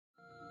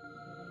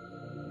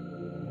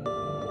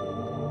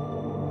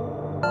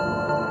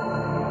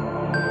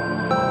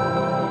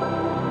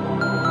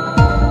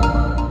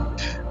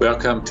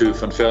Welcome to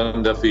Van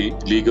Velden Duffy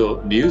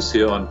Legal News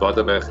here on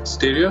Waterberg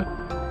Stereo.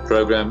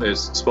 Program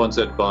is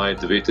sponsored by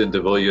De Wet and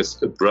de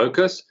Villiers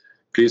Brokers.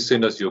 Please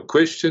send us your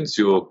questions,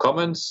 your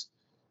comments.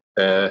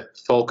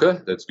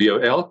 Volker, that's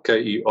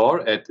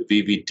VOLKER at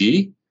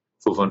VVD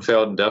for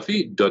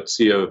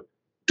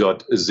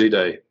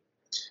vanveldenduffy.co.za. We've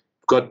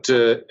got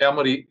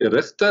Elmarie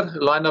Richter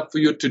lined up for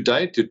you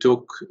today to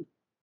talk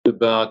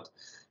about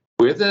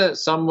whether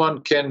someone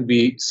can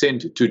be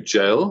sent to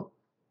jail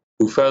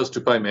who fails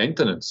to pay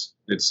maintenance.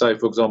 Let's say,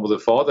 for example, the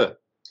father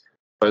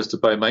fails to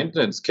pay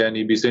maintenance. Can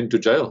he be sent to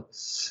jail?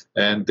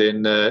 And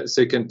then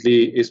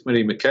secondly,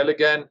 Esmerie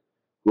McCalligan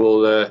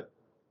will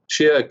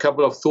share a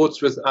couple of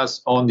thoughts with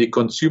us on the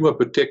Consumer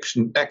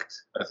Protection Act.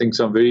 I think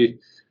some very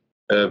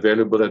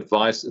valuable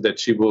advice that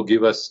she will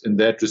give us in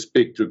that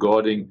respect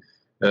regarding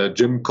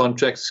gym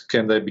contracts.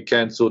 Can they be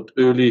cancelled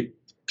early?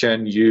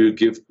 Can you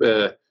give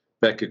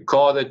back a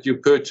car that you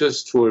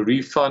purchased for a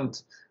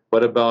refund?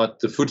 What about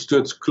the food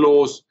stewards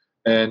clause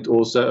and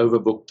also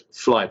overbooked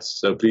flights?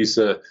 So please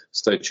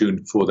stay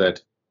tuned for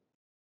that.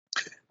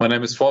 My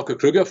name is Volker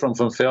Kruger from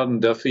Van Velden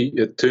Duffy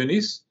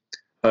Attorneys.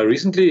 I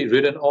recently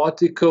read an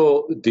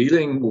article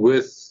dealing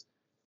with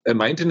a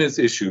maintenance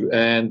issue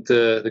and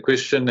the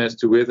question as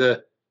to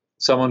whether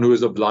someone who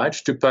is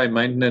obliged to pay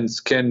maintenance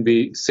can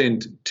be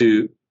sent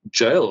to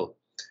jail.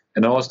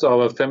 And I asked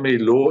our family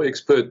law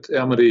expert,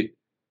 Elmarie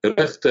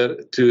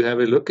Richter, to have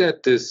a look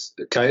at this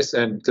case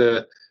and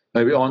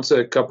maybe answer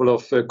a couple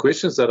of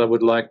questions that I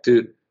would like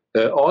to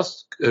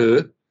ask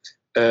her.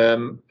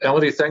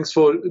 Elmarie, thanks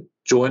for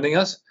joining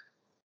us.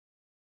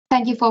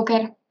 Thank you,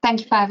 Volker. Thank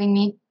you for having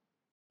me.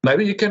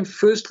 Maybe you can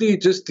firstly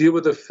just deal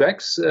with the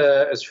facts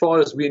as far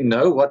as we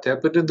know what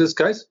happened in this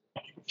case.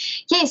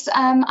 Yes,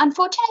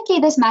 unfortunately,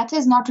 this matter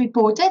is not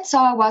reported, so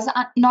I was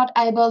not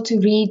able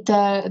to read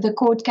the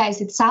court case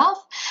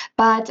itself.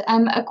 But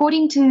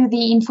according to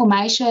the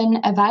information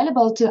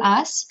available to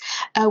us,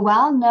 a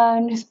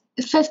well-known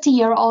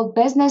 50-year-old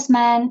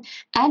businessman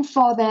and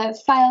father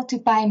failed to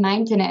pay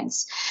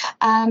maintenance.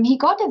 He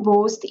got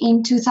divorced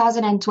in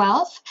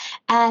 2012,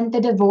 and the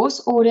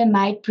divorce order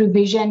made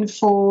provision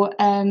for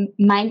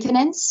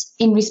maintenance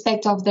in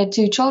respect of the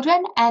two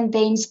children, and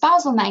then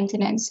spousal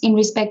maintenance in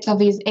respect of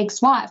his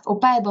ex-wife, or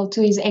payable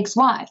to his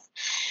ex-wife.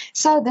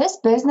 So this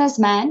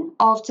businessman,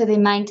 after the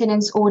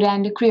maintenance order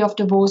and decree of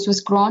divorce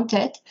was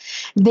granted,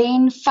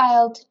 then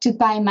failed to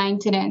pay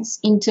maintenance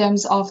in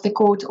terms of the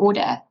court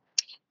order.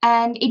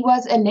 And it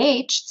was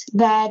alleged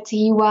that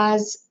he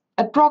was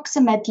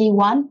approximately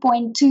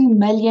 1.2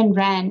 million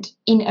rand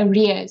in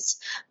arrears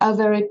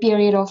over a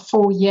period of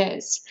 4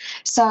 years.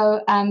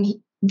 So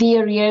the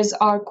arrears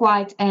are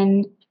quite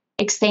an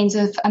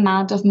extensive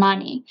amount of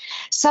money.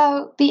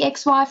 So the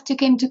ex-wife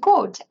took him to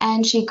court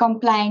and she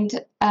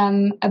complained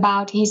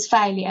about his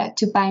failure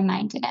to pay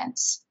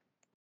maintenance.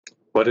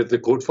 What did the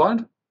court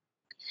find?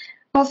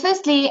 Well,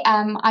 firstly,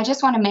 I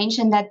just want to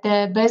mention that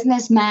the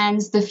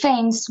businessman's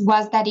defense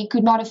was that he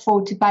could not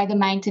afford to pay the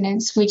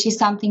maintenance, which is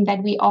something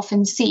that we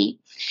often see.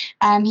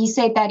 He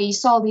said that he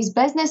sold his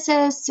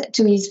businesses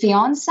to his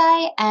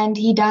fiancée and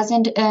he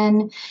doesn't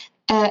earn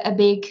a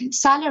big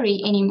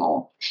salary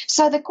anymore.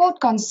 So the court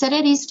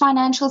considered his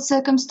financial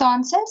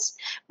circumstances,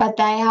 but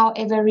they,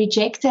 however,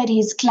 rejected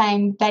his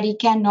claim that he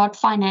cannot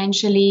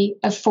financially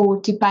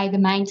afford to pay the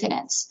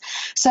maintenance.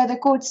 So the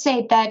court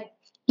said that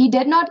he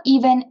did not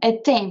even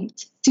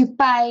attempt to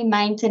pay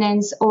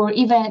maintenance or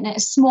even a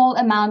small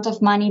amount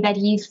of money that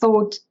he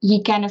thought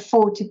he can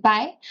afford to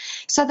pay.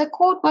 So the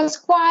court was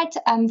quite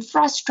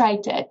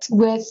frustrated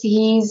with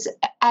his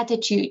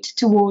attitude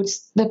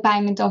towards the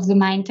payment of the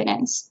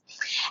maintenance.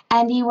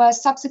 And he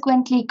was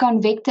subsequently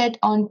convicted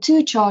on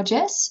 2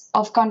 charges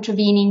of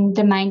contravening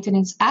the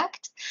Maintenance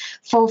Act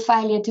for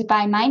failure to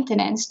pay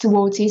maintenance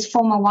towards his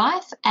former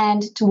wife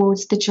and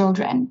towards the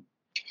children.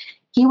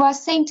 He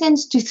was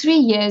sentenced to 3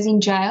 years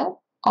in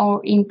jail or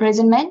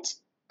imprisonment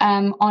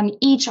on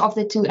each of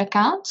the 2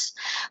 accounts,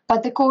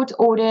 but the court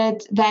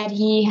ordered that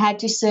he had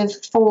to serve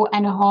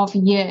 4.5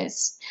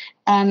 years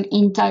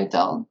in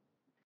total.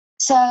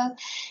 So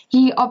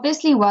he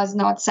obviously was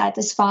not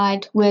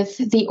satisfied with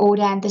the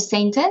order and the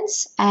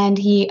sentence, and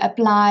he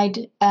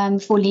applied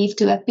for leave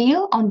to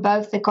appeal on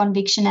both the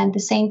conviction and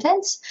the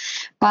sentence.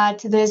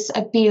 But this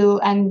appeal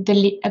and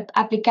the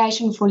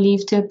application for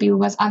leave to appeal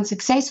was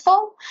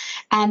unsuccessful,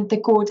 and the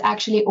court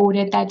actually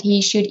ordered that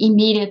he should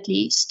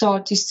immediately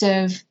start to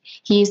serve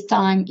his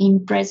time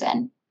in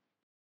prison.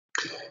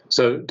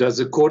 So does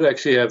the court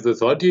actually have the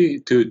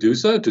authority to do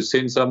so, to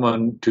send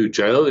someone to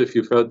jail if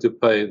you fail to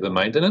pay the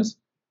maintenance?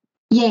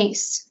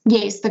 Yes,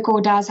 the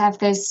court does have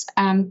this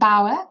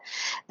power.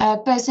 A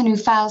person who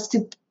fails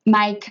to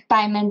make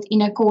payment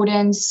in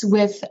accordance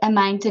with a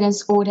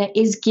maintenance order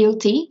is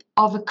guilty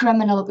of a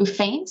criminal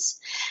offence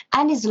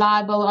and is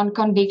liable on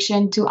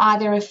conviction to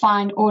either a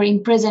fine or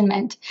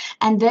imprisonment.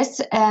 And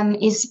this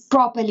is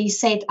properly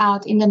set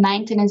out in the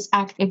Maintenance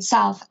Act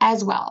itself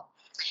as well.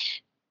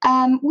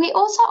 We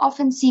also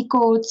often see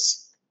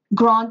courts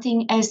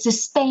granting a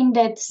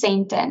suspended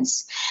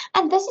sentence.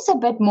 And this is a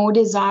bit more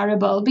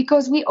desirable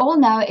because we all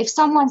know if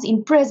someone's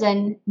in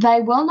prison,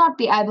 they will not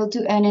be able to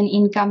earn an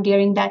income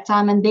during that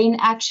time. And then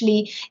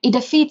actually it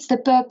defeats the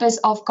purpose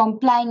of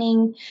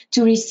complaining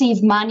to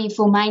receive money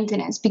for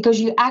maintenance, because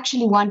you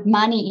actually want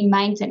money in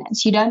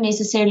maintenance. You don't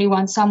necessarily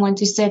want someone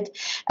to sit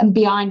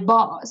behind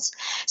bars.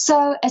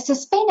 So a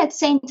suspended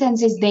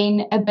sentence is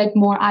then a bit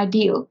more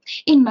ideal.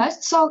 In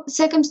most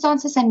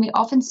circumstances, and we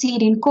often see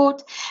it in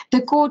court,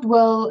 the court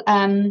will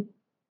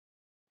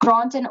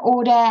grant an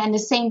order and a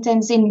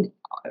sentence in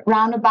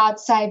roundabout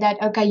say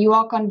that, okay, you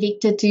are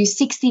convicted to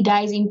 60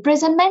 days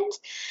imprisonment,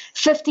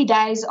 50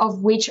 days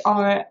of which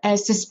are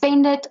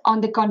suspended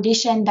on the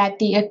condition that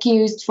the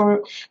accused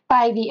for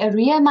pay the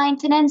arrear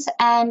maintenance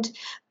and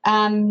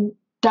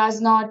does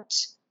not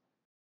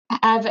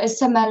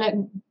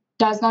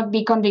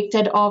be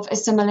convicted of a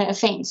similar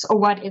offense or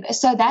whatever.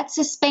 So that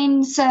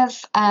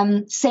suspensive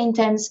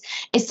sentence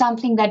is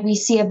something that we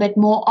see a bit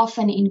more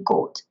often in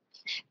court.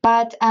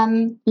 But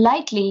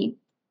lately,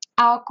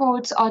 our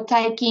courts are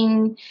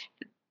taking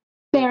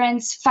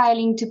parents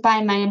failing to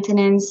pay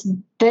maintenance.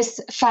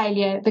 This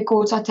failure, the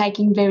courts are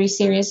taking very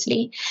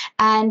seriously.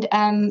 And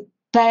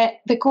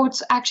the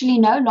courts actually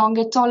no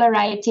longer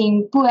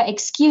tolerating poor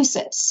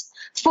excuses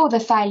for the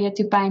failure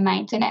to pay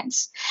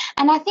maintenance.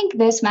 And I think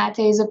this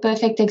matter is a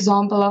perfect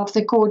example of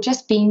the court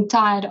just being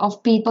tired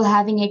of people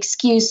having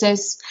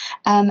excuses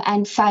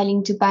and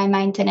failing to pay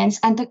maintenance.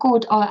 And the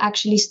court are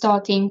actually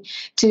starting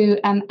to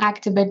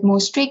act a bit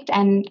more strict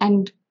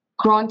and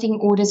granting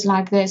orders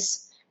like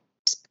this,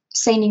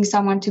 sending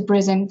someone to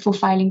prison for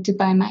failing to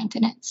pay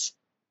maintenance.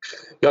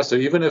 Yeah, so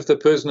even if the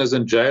person is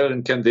in jail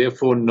and can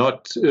therefore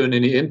not earn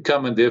any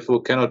income and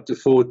therefore cannot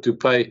afford to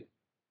pay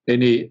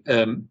any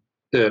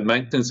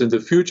maintenance in the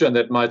future, and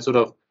that might sort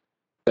of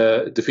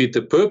defeat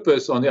the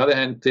purpose. On the other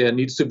hand, there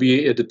needs to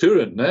be a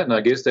deterrent, and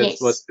I guess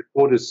that's what the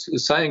court is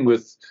saying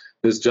with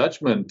this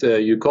judgment.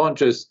 You can't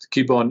just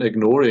keep on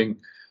ignoring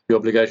the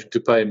obligation to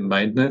pay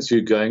maintenance.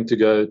 You're going to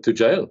go to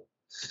jail.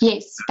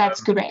 Yes,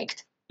 that's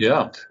correct.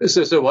 Yeah.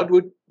 So what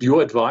would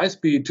your advice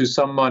be to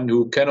someone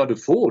who cannot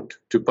afford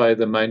to pay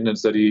the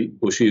maintenance that he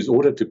or she is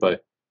ordered to pay?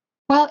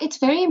 Well, it's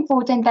very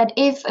important that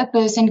if a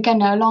person can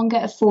no longer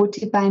afford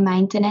to pay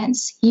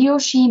maintenance, he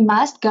or she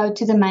must go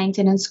to the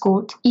maintenance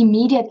court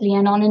immediately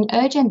and on an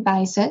urgent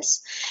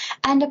basis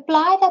and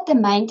apply that the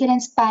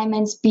maintenance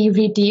payments be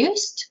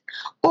reduced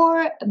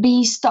or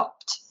be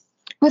stopped.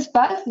 With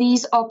both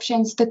these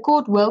options, the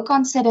court will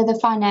consider the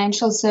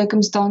financial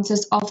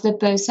circumstances of the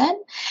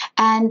person,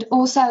 and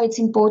also it's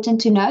important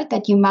to note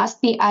that you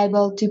must be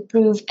able to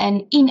prove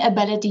an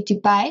inability to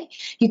pay.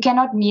 You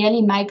cannot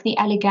merely make the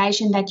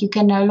allegation that you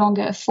can no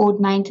longer afford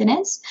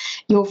maintenance.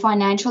 Your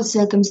financial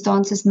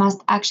circumstances must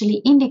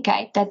actually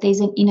indicate that there's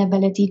an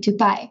inability to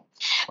pay.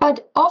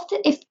 But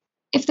often,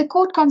 if the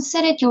court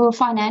considered your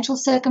financial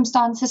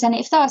circumstances and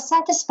if they are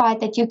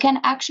satisfied that you can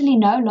actually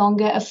no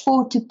longer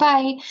afford to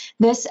pay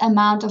this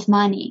amount of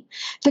money,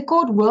 the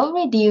court will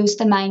reduce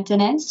the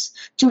maintenance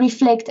to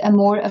reflect a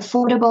more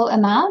affordable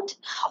amount,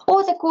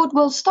 or the court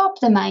will stop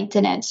the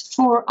maintenance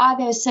for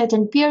either a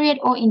certain period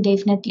or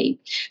indefinitely.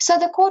 So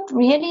the court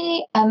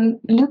really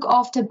look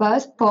after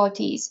both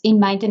parties in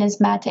maintenance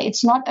matter.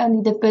 It's not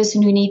only the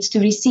person who needs to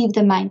receive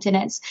the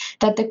maintenance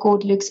that the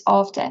court looks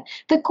after.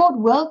 The court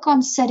will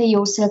consider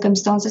your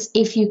circumstances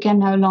if you can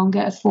no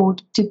longer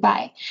afford to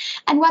pay.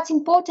 And what's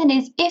important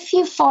is if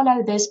you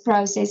follow this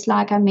process,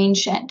 like I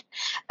mentioned,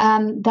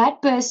 that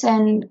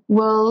person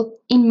will,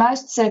 in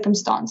most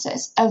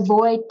circumstances,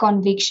 avoid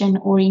conviction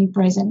or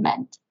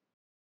imprisonment.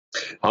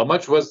 How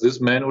much was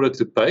this man ordered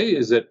to pay?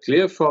 Is that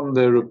clear from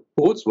the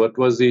reports? What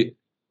was the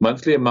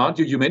monthly amount?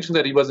 You mentioned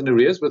that he was in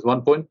arrears with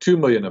 1.2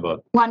 million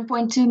about.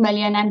 1.2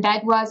 million, and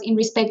that was in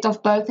respect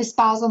of both the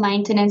spousal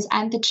maintenance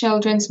and the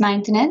children's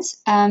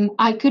maintenance.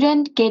 I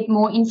couldn't get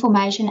more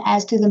information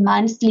as to the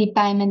monthly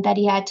payment that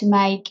he had to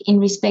make in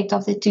respect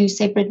of the two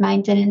separate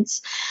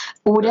maintenance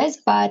orders,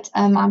 but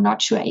I'm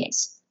not sure,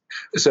 yes.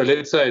 So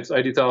let's say it's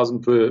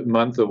 80,000 per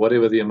month or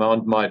whatever the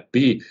amount might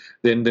be.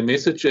 Then the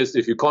message is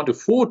if you can't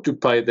afford to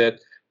pay that,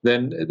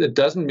 then it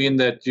doesn't mean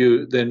that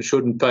you then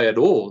shouldn't pay at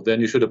all.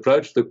 Then you should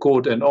approach the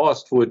court and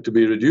ask for it to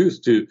be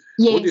reduced to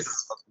 40,000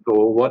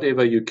 or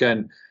whatever you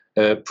can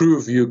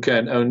prove you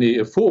can only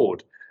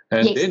afford.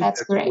 And yes, then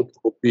that's correct. The court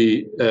will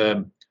be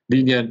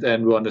lenient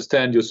and will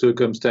understand your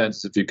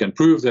circumstances if you can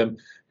prove them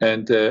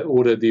and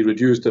order the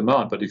reduced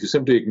amount. But if you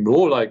simply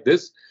ignore like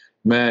this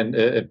man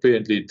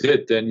apparently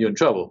did, then you're in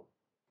trouble.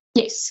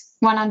 Yes,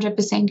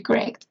 100%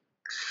 correct.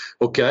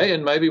 Okay,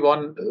 and maybe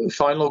one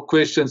final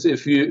question: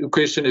 if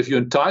you're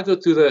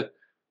entitled to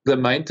the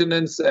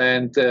maintenance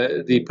and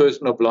the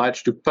person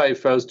obliged to pay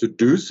fails to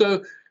do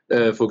so,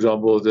 for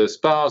example, the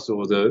spouse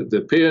or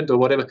the parent or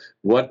whatever,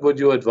 what would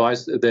your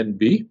advice then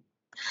be?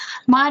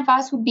 My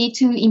advice would be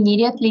to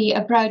immediately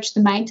approach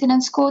the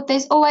maintenance court.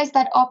 There's always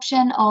that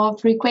option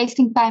of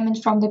requesting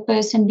payment from the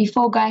person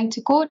before going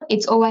to court.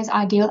 It's always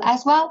ideal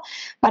as well,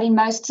 but in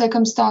most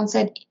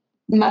circumstances,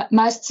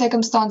 most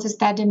circumstances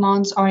that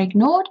demands are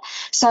ignored.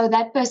 So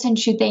that person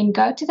should then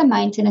go to the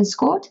maintenance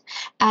court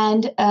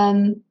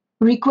and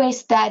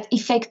request that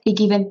effect be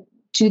given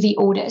to the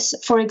orders.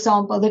 For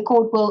example, the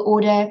court will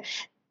order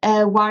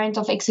a warrant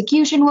of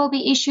execution will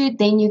be issued,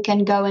 then you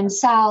can go and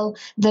sell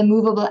the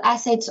movable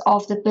assets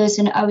of the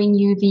person owing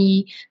you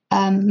the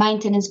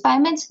maintenance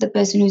payments, the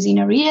person who's in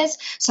arrears.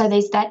 So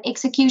there's that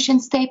execution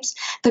steps.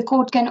 The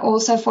court can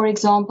also, for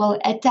example,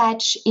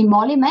 attach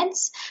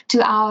emoluments.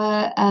 To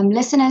our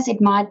listeners,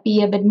 it might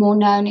be a bit more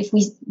known if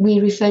we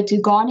refer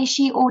to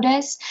garnishee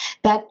orders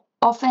that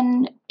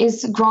often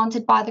is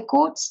granted by the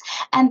courts.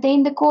 And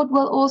then the court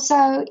will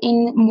also,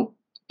 in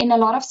a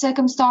lot of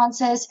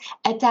circumstances,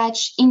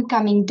 attach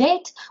incoming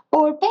debt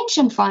or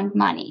pension fund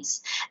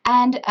monies.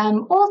 And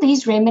all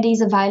these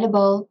remedies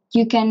available,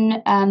 you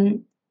can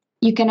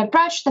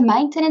approach the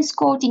maintenance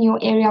court in your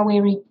area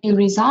where you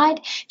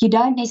reside. You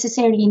don't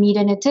necessarily need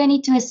an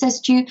attorney to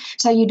assist you,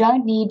 so you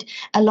don't need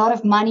a lot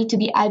of money to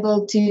be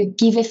able to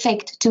give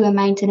effect to a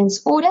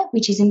maintenance order,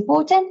 which is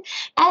important.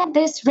 And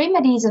this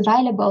remedy is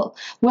available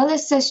will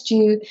assist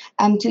you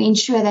to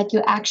ensure that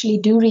you actually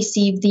do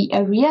receive the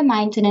arrear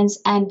maintenance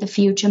and the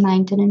future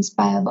maintenance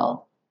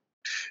payable.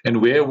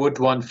 And where would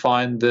one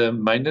find the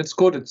maintenance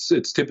court?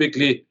 It's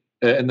typically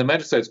in the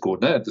magistrate's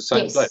court, no? At the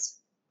same place.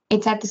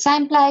 It's at the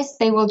same place.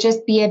 There will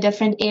just be a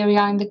different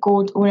area in the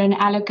court or an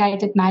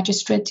allocated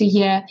magistrate to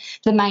hear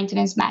the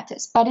maintenance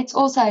matters. But it's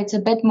a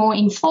bit more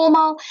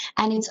informal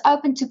and it's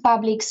open to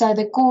public. So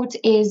the court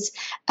is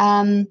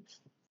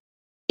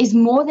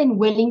more than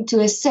willing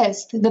to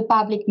assist the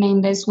public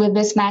members with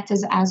this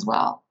matters as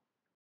well.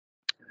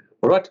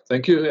 All right.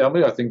 Thank you,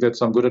 Elmarie. I think that's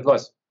some good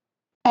advice.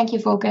 Thank you,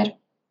 Volker.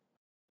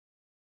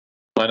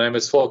 My name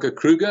is Volker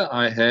Kruger.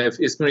 I have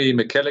Esmerie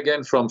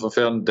McCalligan from Van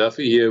Velden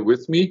Duffy here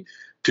with me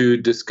to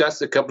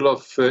discuss a couple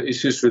of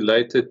issues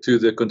related to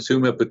the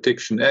Consumer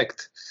Protection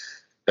Act.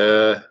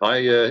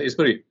 Hi,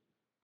 Esmerie.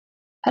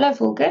 Hello,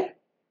 Volker.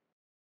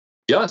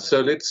 Yeah,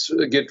 so let's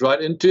get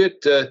right into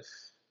it.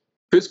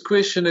 First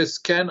question is,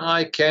 can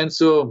I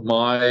cancel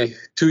my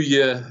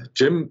 2-year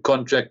gym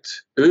contract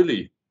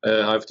early?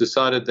 I've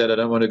decided that I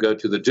don't want to go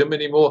to the gym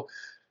anymore.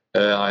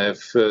 I have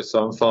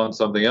found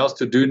something else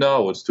to do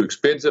now, or it's too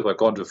expensive, I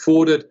can't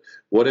afford it,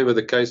 whatever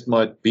the case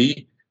might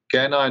be.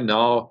 Can I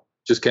now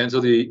just cancel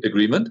the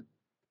agreement?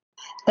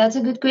 That's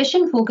a good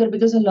question, Volker,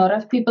 because a lot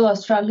of people are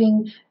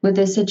struggling with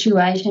the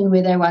situation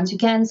where they want to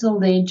cancel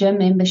their gym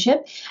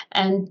membership,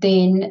 and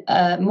then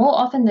more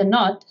often than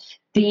not,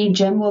 the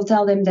gym will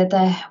tell them that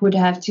they would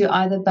have to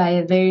either pay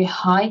a very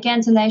high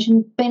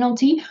cancellation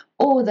penalty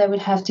or they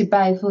would have to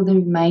pay for the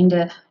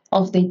remainder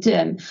of their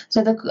term.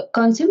 So the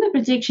Consumer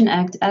Protection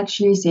Act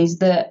actually says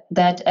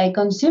that a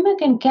consumer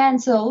can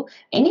cancel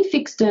any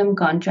fixed term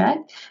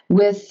contract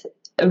with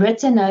a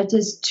written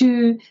notice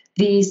to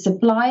the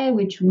supplier,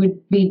 which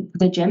would be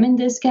the gym in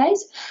this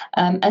case,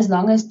 as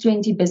long as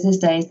 20 business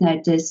days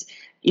notice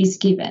is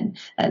given.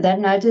 That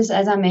notice,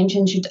 as I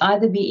mentioned, should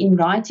either be in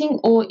writing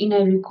or in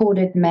a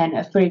recorded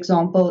manner. For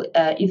example,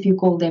 if you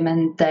call them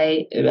and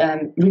they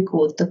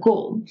record the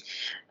call.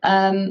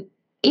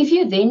 If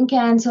you then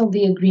cancel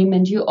the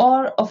agreement, you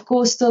are, of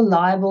course, still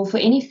liable for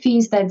any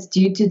fees that's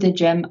due to the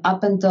gym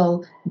up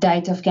until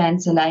date of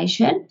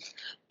cancellation.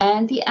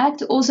 And the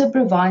Act also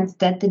provides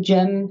that the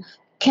gym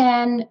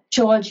can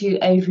charge you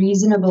a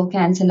reasonable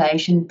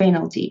cancellation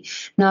penalty.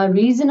 Now,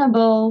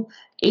 reasonable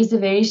is a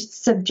very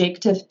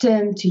subjective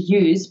term to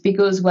use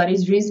because what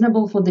is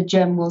reasonable for the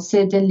gym will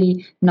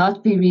certainly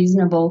not be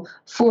reasonable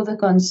for the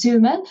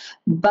consumer.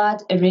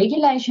 But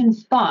Regulation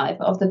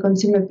 5 of the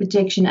Consumer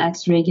Protection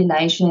Act's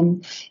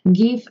regulation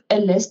give a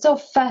list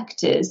of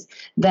factors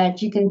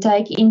that you can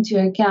take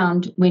into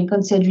account when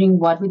considering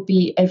what would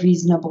be a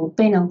reasonable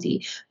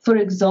penalty. For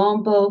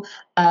example,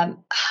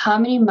 how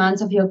many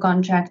months of your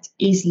contract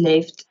is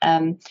left?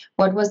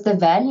 What was the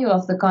value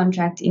of the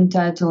contract in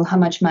total? How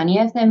much money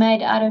have they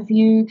made out of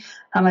you?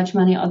 How much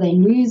money are they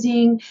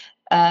losing?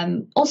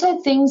 Also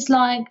things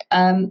like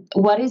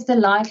what is the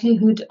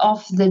likelihood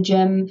of the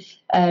gym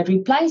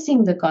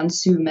replacing the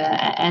consumer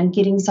and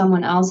getting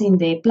someone else in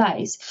their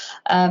place.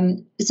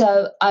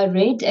 So I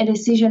read a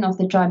decision of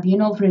the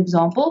tribunal, for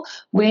example,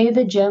 where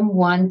the gym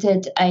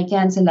wanted a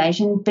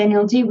cancellation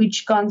penalty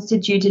which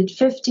constituted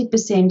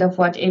 50% of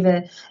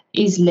whatever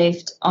is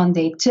left on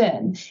their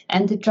term.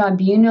 And the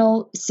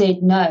tribunal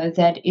said, no,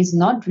 that is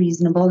not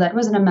reasonable. That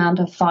was an amount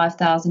of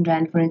 5,000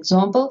 Rand, for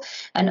example.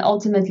 And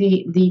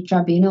ultimately, the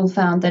tribunal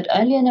found that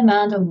only an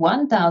amount of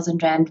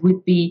 1,000 Rand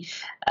would be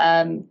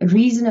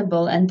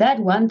reasonable. And that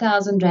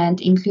 1,000 Rand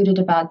included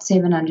about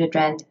 700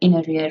 Rand in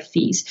arrear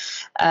fees.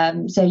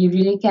 So you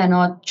really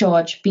cannot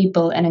charge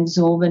people an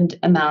exorbitant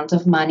amount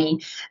of money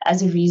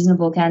as a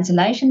reasonable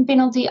cancellation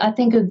penalty. I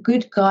think a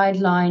good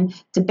guideline,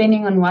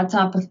 depending on what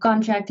type of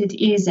contract it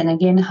is, and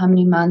again, how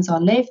many months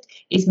are left,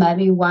 is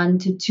maybe 1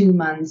 to 2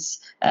 months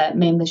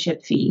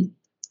membership fee.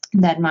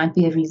 That might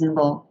be a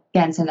reasonable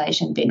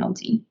cancellation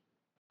penalty.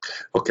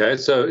 Okay,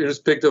 so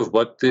irrespective of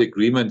what the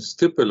agreement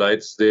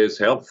stipulates, there's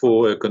help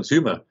for a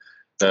consumer.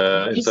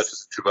 In such a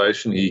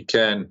situation, he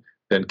can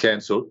then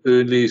cancel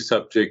early,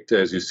 subject,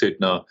 as you said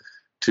now,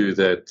 to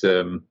that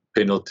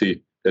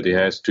penalty that he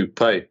has to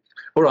pay.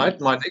 All right,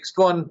 my next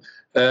one,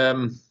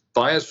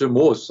 buyer's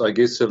remorse. I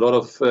guess a lot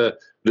of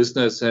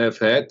listeners have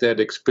had that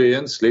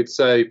experience. Let's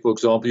say, for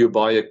example, you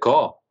buy a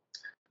car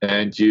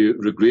and you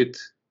regret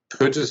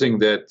purchasing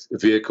that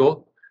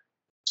vehicle.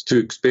 It's too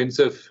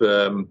expensive,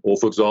 or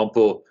for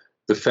example,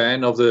 the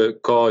fan of the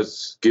car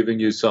is giving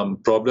you some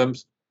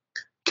problems.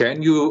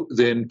 Can you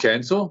then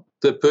cancel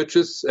the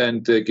purchase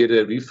and get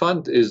a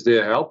refund? Is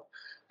there help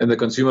in the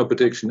Consumer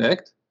Protection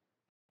Act?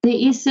 There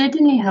is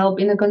certainly help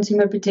in the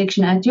Consumer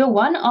Protection Act. Your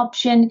one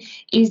option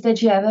is that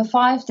you have a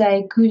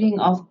 5-day cooling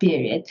off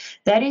period.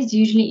 That is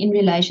usually in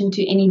relation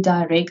to any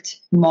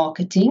direct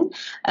marketing.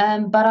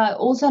 But I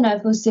also know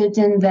for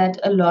certain that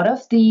a lot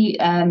of the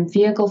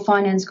vehicle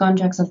finance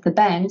contracts of the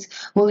banks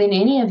will in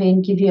any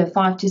event give you a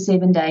 5 to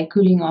 7 day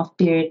cooling off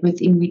period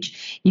within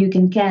which you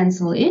can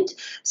cancel it.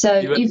 So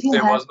even if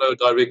there was no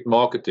direct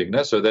marketing,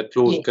 so that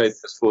clause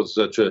caters for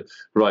such a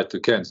right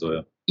to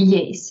cancel.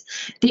 Yes.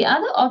 The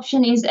other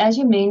option is, as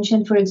you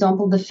mentioned, for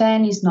example, the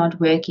fan is not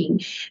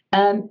working.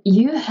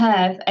 You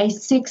have a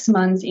 6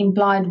 months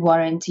implied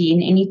warranty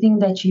in anything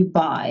that you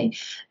buy,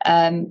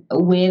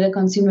 where the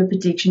Consumer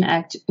Protection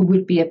Act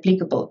would be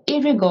applicable,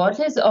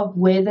 regardless of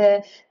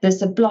whether the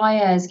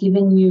supplier has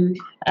given you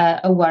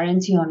a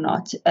warranty or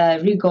not.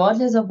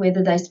 Regardless of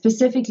whether they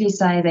specifically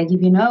say they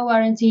give you no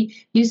warranty,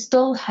 you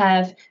still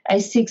have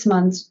a 6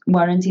 months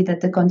warranty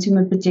that the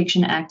Consumer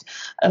Protection Act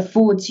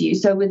affords you.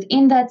 So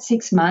within that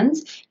 6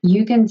 months,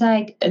 you can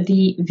take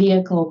the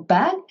vehicle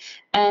back.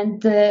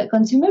 And the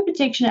Consumer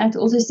Protection Act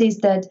also says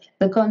that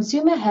the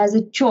consumer has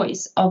a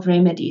choice of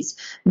remedies.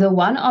 The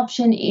one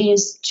option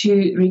is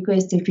to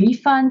request a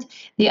refund.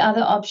 The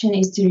other option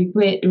is to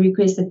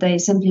request that they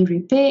simply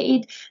repair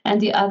it.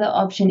 And the other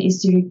option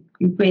is to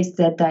request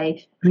that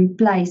they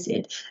replace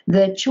it.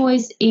 The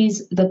choice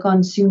is the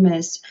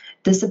consumer's.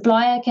 The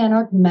supplier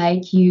cannot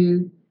make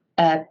you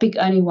pick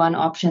only one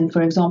option.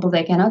 For example,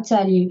 they cannot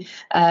tell you,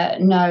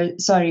 no,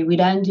 sorry, we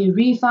don't do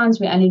refunds,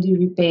 we only do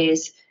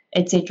repairs,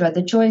 etc.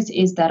 The choice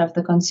is that of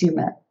the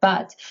consumer.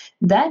 But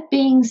that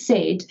being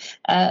said,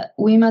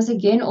 we must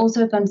again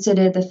also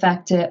consider the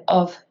factor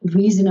of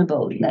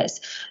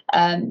reasonableness.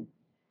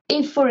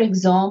 If, for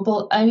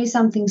example, only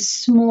something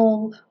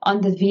small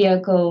on the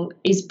vehicle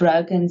is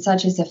broken,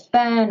 such as a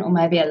fan or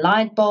maybe a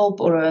light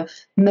bulb or a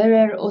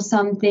mirror or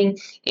something,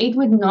 it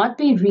would not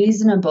be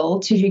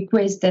reasonable to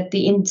request that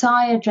the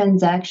entire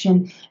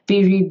transaction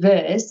be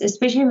reversed,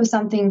 especially with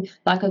something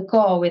like a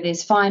car where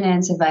there's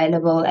finance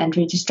available and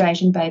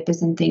registration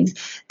papers and things.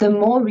 The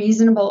more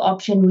reasonable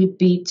option would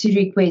be to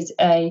request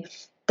that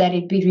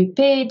it be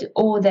repaired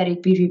or that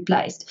it be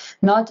replaced,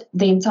 not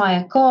the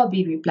entire car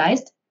be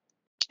replaced,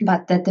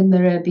 but that the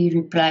mirror be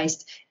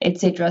replaced,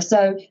 etc.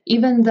 So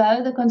even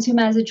though the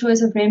consumer has a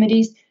choice of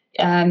remedies,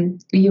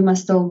 you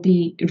must still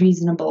be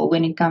reasonable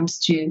when it comes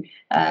to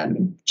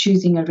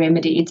choosing a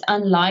remedy. It's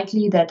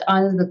unlikely that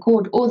either the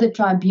court or the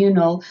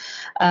tribunal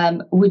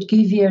would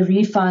give you a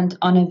refund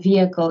on a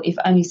vehicle if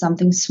only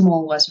something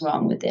small was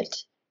wrong with it.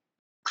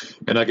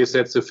 And I guess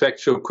that's a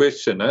factual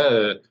question,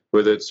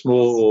 whether it's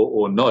small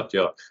or not.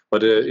 Yeah,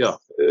 but a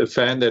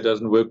fan that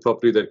doesn't work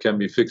properly that can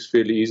be fixed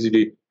fairly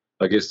easily,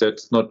 I guess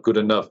that's not good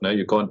enough. Now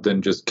you can't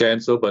then just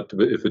cancel, but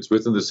if it's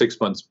within the 6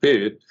 months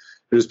period,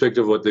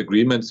 irrespective of what the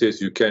agreement says,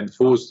 you can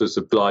force the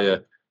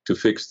supplier to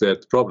fix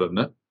that problem,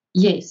 no?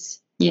 Yes,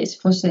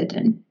 for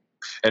certain.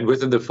 And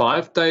within the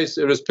 5 days,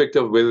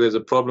 irrespective of whether there's a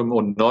problem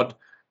or not,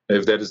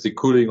 if that is the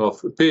cooling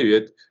off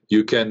period,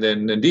 you can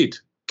then indeed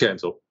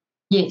cancel.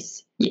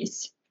 Yes.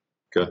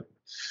 Okay.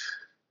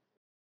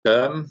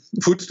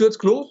 Food stewards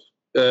clause.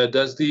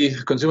 Does the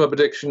Consumer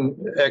Protection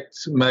Act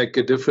make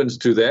a difference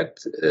to that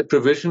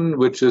provision,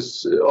 which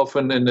is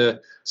often in a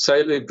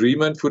sale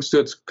agreement? Food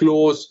stewards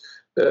clause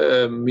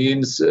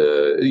means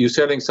you're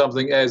selling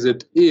something as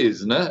it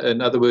is. No? In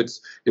other words,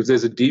 if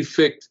there's a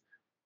defect,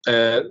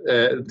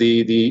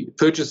 the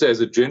purchaser, as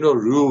a general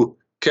rule,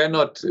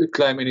 cannot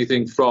claim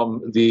anything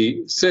from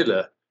the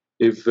seller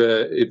if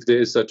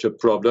there is such a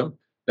problem.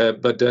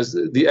 But does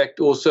the Act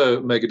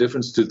also make a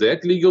difference to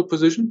that legal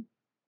position?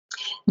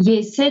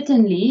 Yes,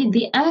 certainly.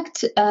 The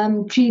Act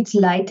treats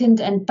latent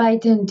and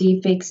patent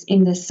defects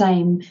in the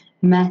same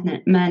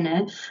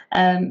manner.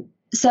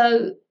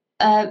 So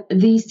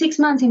the 6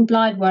 months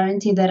implied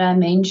warranty that I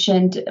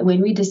mentioned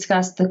when we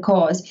discussed the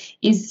cause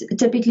is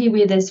typically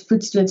where this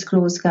food stewards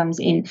clause comes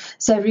in.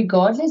 So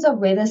regardless of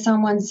whether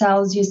someone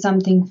sells you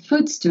something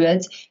food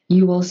stewards,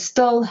 you will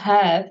still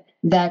have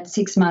that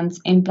 6 months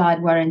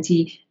implied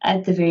warranty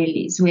at the very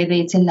least, whether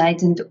it's a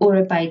latent or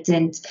a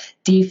patent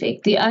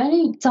defect. The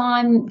only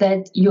time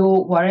that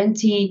your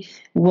warranty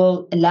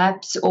will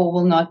lapse or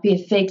will not be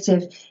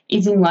effective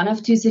is in one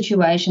of two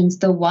situations.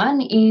 The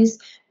one is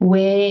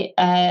where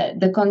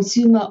the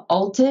consumer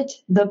altered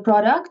the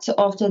product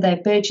after they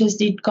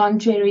purchased it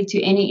contrary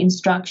to any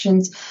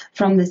instructions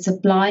from the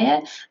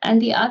supplier.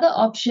 And the other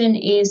option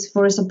is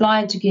for a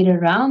supplier to get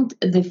around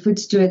the food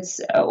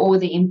stewards or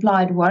the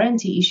implied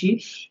warranty issue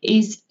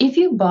is if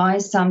you buy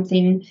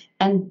something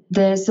and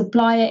the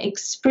supplier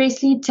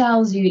expressly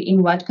tells you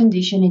in what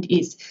condition it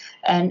is,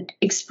 and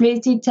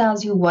expressly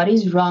tells you what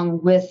is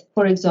wrong with,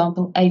 for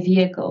example, a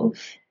vehicle,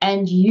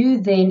 and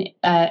you then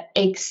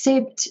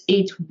accept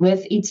it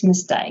with its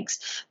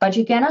mistakes. But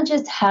you cannot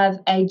just have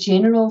a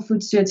general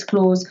food stewards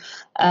clause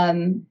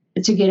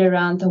to get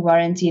around the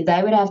warranty.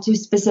 They would have to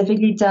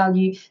specifically tell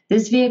you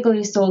this vehicle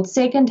is sold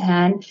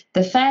second-hand,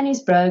 the fan is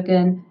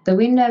broken, the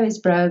window is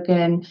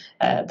broken,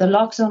 the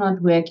locks are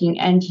not working,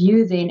 and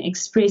you then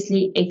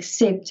expressly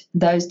accept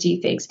those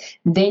defects.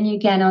 Then you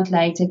cannot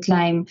later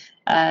claim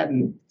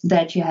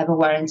that you have a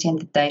warranty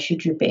and that they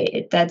should repair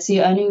it. That's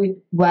the only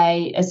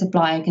way a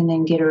supplier can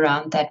then get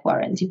around that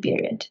warranty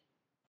period.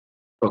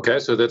 Okay,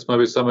 so that's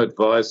maybe some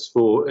advice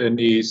for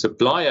any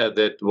supplier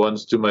that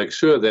wants to make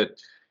sure that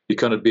you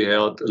cannot be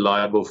held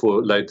liable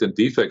for latent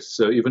defects.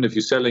 So even if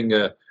you're selling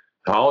a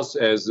house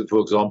as, for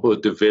example,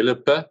 a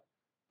developer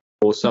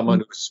or someone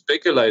who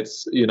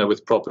speculates,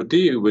 with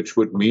property, which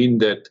would mean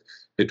that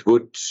it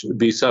would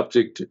be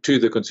subject to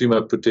the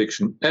Consumer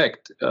Protection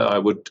Act, I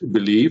would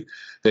believe,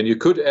 then you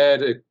could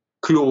add a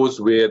clause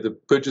where the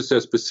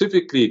purchaser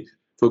specifically,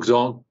 for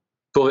example,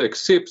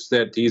 accepts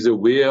that he's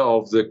aware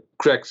of the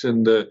cracks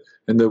in the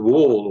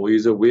wall, or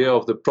he's aware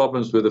of the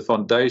problems with the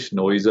foundation,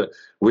 or he's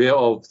aware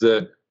of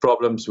the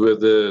problems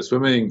with the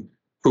swimming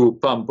pool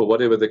pump, or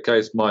whatever the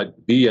case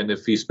might be. And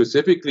if he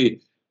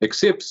specifically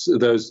accepts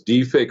those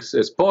defects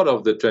as part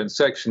of the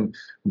transaction,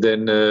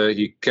 then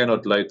he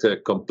cannot later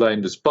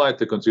complain despite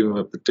the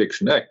Consumer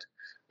Protection Act.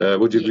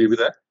 Would you agree with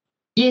that?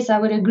 Yes, I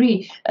would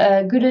agree.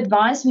 Good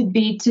advice would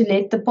be to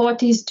let the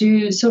parties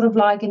do sort of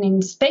like an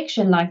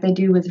inspection like they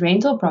do with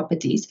rental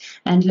properties,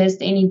 and list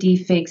any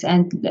defects,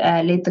 and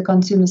let the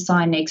consumer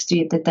sign next to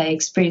it that they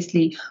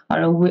expressly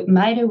are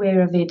made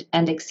aware of it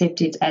and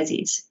accept it as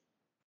is.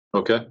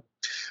 Okay.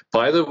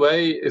 By the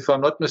way, if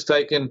I'm not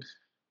mistaken,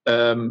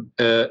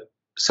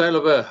 sale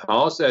of a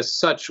house as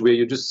such, where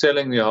you're just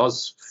selling the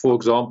house, for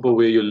example,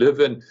 where you live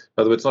in,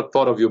 although it's not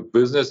part of your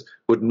business,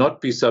 would not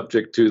be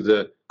subject to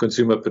the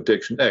Consumer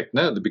Protection Act,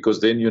 no? Because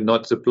then you're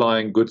not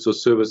supplying goods or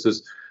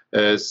services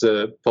as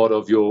part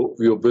of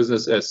your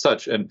business as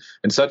such. And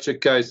in such a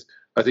case,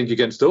 I think you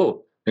can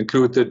still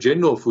include the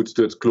general food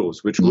stewards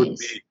clause, which would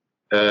be,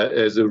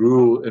 as a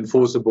rule,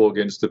 enforceable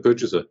against the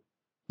purchaser.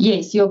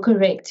 Yes, you're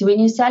correct. When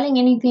you're selling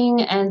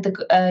anything and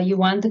you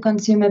want the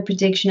Consumer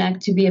Protection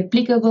Act to be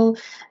applicable,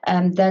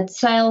 that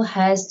sale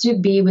has to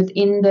be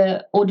within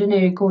the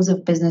ordinary course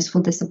of business for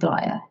the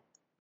supplier.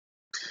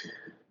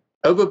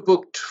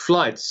 Overbooked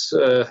flights.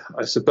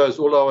 I suppose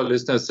all our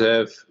listeners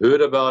have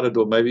heard about it,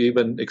 or maybe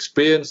even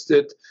experienced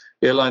it.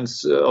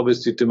 Airlines,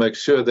 obviously, to make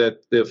sure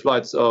that their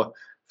flights are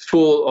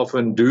full,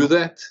 often do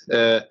that.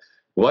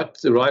 What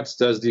rights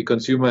does the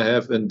consumer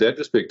have in that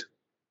respect?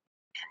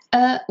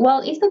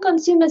 Well, if the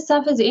consumer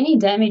suffers any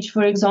damage,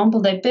 for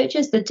example, they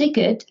purchased the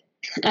ticket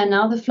and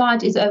now the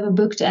flight is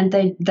overbooked and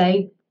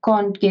they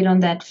can't get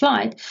on that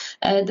flight,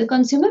 the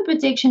Consumer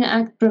Protection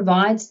Act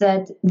provides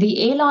that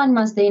the airline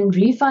must then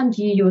refund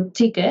you your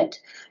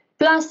ticket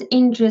plus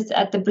interest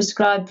at the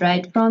prescribed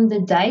rate from the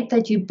date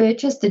that you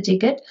purchased the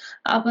ticket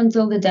up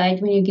until the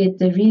date when you get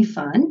the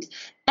refund.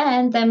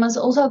 And they must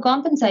also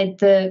compensate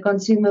the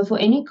consumer for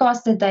any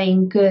cost that they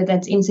incur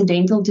that's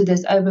incidental to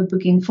this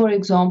overbooking. For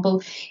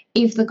example,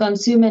 if the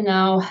consumer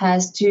now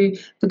has to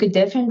book a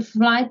different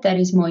flight that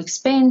is more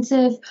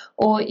expensive,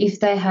 or if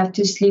they have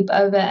to sleep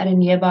over at a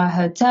nearby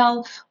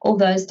hotel, all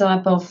those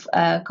type of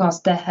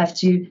costs they have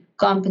to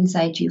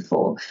compensate you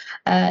for.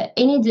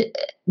 Any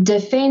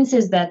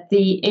defenses that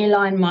the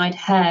airline might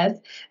have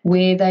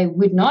where they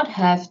would not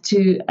have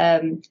to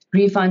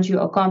refund you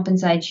or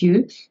compensate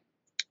you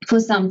for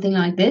something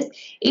like this,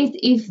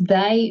 if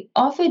they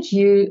offered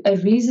you a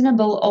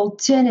reasonable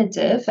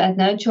alternative at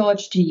no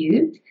charge to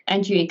you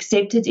and you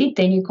accepted it,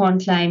 then you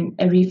can't claim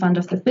a refund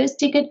of the first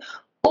ticket.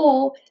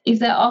 Or if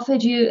they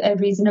offered you a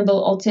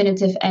reasonable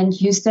alternative and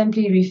you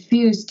simply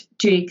refused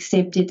to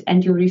accept it,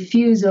 and your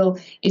refusal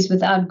is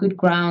without good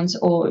grounds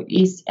or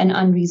is an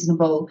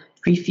unreasonable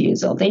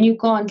refusal, then you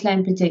can't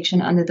claim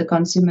protection under the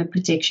Consumer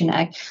Protection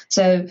Act.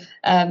 So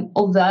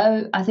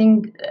although I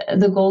think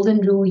the golden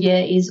rule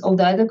here is,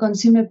 although the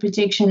Consumer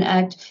Protection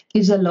Act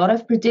gives a lot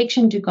of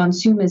protection to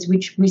consumers,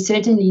 which we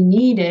certainly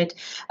needed,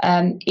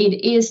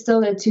 it is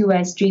still a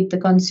two-way street. The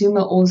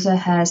consumer also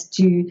has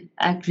to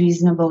act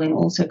reasonable in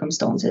all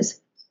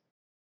circumstances.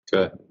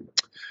 Okay.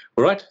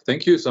 All right.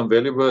 Thank you. Some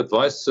valuable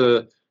advice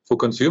for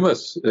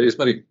consumers.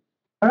 Esmarie.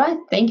 All right.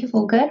 Thank you,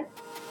 Volker.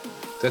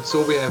 That's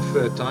all we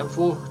have time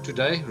for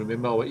today.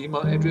 Remember, our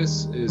email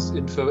address is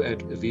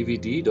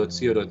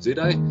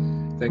info@vvd.co.za.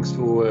 Thanks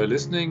for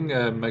listening.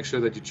 Make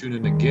sure that you tune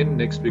in again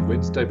next week,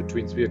 Wednesday,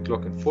 between 3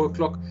 o'clock and 4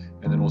 o'clock,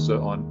 and then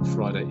also on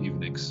Friday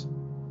evenings.